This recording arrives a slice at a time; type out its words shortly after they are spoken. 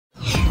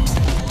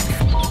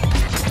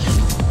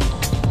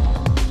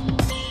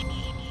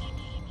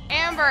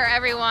Amber,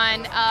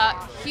 everyone.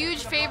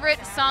 Huge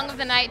favorite song of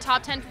the night,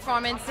 top 10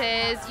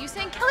 performances. You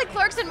sang Kelly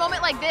Clarkson,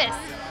 Moment Like This.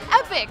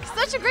 Epic.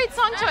 Such a great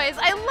song choice.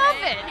 I love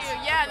it. Thank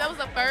you. Yeah, that was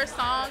the first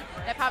song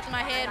that popped in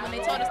my head when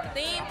they told us the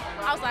theme.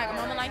 I was like, a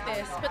moment like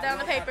this. Put that on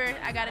the paper.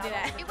 I gotta do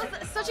that. It was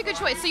such a good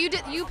choice. So you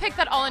picked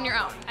that all on your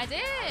own? I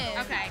did.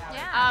 Okay.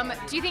 Yeah.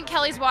 Do you think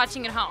Kelly's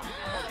watching at home?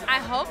 I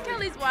hope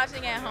Kelly's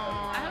watching at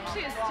home. I hope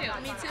she is too.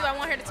 Me too. I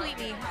want her to tweet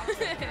me.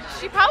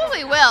 She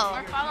probably will.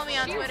 Or follow me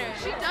on Twitter.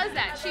 She does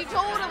that. She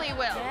totally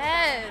will.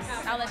 Yes.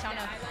 I'll let y'all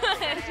know.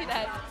 She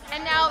does.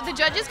 And now the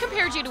judges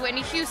compared you to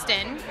Whitney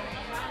Houston.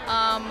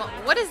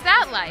 What is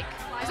that like?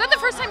 Is that the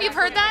first time you've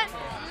heard that?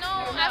 No,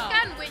 I've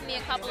gotten Whitney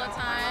a couple of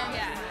times.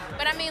 Yeah.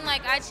 But I mean,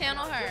 like, I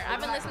channel her.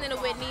 I've been listening to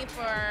Whitney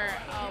for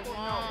a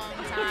long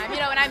time. You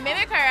know, when I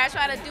mimic her, I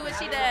try to do what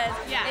she does.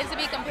 Yeah. And to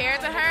be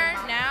compared to her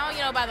now, you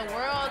know, by the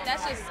world,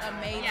 that's just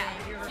amazing.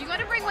 Yeah. You got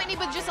to bring Whitney,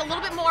 but just a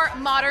little bit more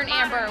modern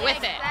Amber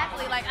with it.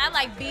 Exactly. Like, I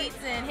like beats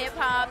and hip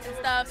hop and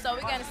stuff, so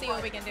we're gonna see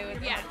what we can do.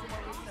 Yeah.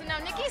 So now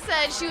Nicki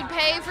said she would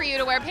pay for you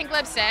to wear pink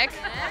lipstick.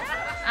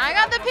 I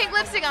got the pink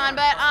lipstick on,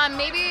 but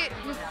maybe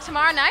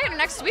tomorrow night or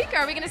next week,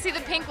 are we going to see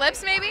the pink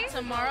lips maybe?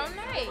 Tomorrow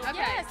night, okay.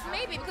 Yes,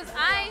 maybe, because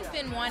I've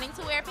been wanting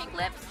to wear pink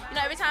lips. You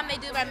know, every time they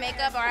do my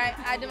makeup or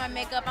I do my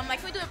makeup, I'm like,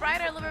 can we do it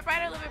brighter, a little bit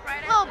brighter, a little bit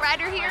brighter? A little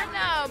brighter here?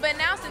 No, but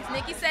now since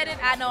Nicki said it,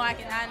 I know I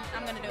can.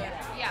 I'm going to do it.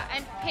 Yeah,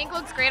 and pink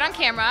looks great on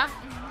camera.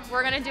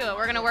 We're going to do it.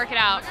 We're going to work it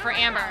out for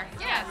Amber.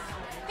 Yes,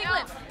 pink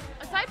lips.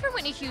 Aside from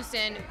Whitney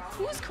Houston,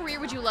 whose career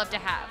would you love to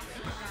have?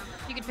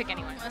 If you could pick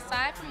anyone.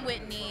 Aside from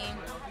Whitney,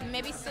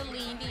 maybe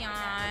Celine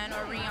Dion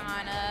or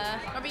Rihanna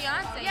or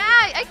Beyonce.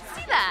 Yeah, I can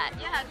see that.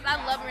 Yeah, because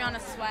I love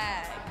Rihanna's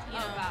swag. You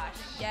know? Oh gosh.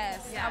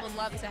 Yes, yeah. I would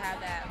love to have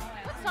that.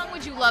 What song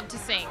would you love to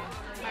sing?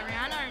 By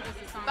Rihanna or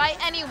just a song? By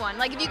anyone.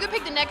 Like if you could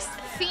pick the next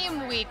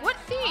theme week, what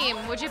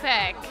theme would you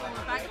pick?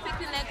 If I could pick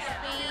the next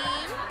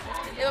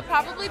theme, it would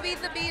probably be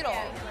The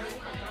Beatles.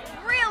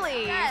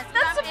 Really? Yes.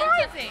 That's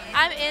surprising.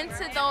 I'm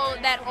into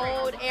that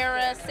old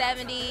era,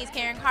 70s,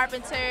 Karen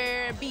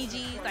Carpenter, Bee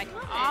Gees, like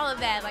all of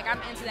that. Like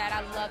I'm into that.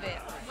 I love it.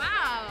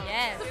 Wow.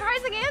 Yes.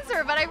 Surprising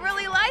answer, but I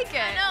really like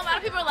it. I know, a lot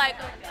of people are like,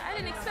 I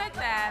didn't expect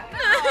that.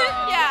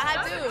 Oh, yeah,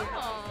 I do.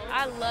 Cool.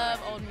 I love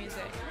old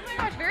music. Oh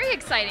my gosh, very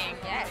exciting.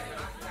 Yes.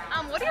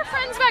 What do your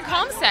friends back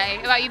home say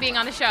about you being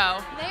on the show?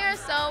 They are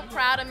so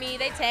proud of me.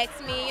 They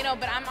text me, you know,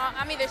 but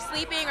I'm either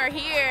sleeping or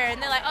here,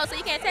 and they're like, oh, so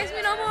you can't text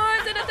me no more?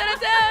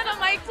 And I'm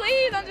like,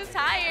 please, I'm just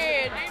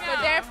tired.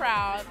 But they're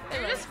proud.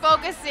 You're just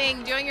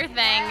focusing, doing your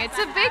thing. It's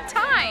a big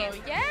time.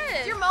 Yes.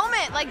 It's your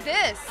moment like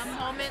this. A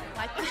moment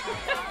like this.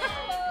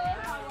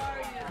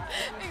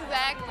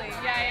 Exactly.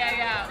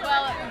 Yeah.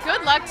 Well,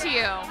 good luck to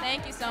you.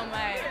 Thank you so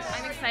much.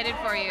 I'm excited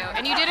for you.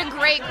 And you did a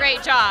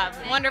great job.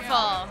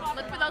 Wonderful.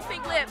 Look for those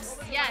pink lips.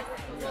 Yes,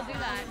 we'll do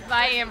that.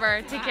 Bye,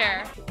 Amber. Take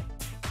care.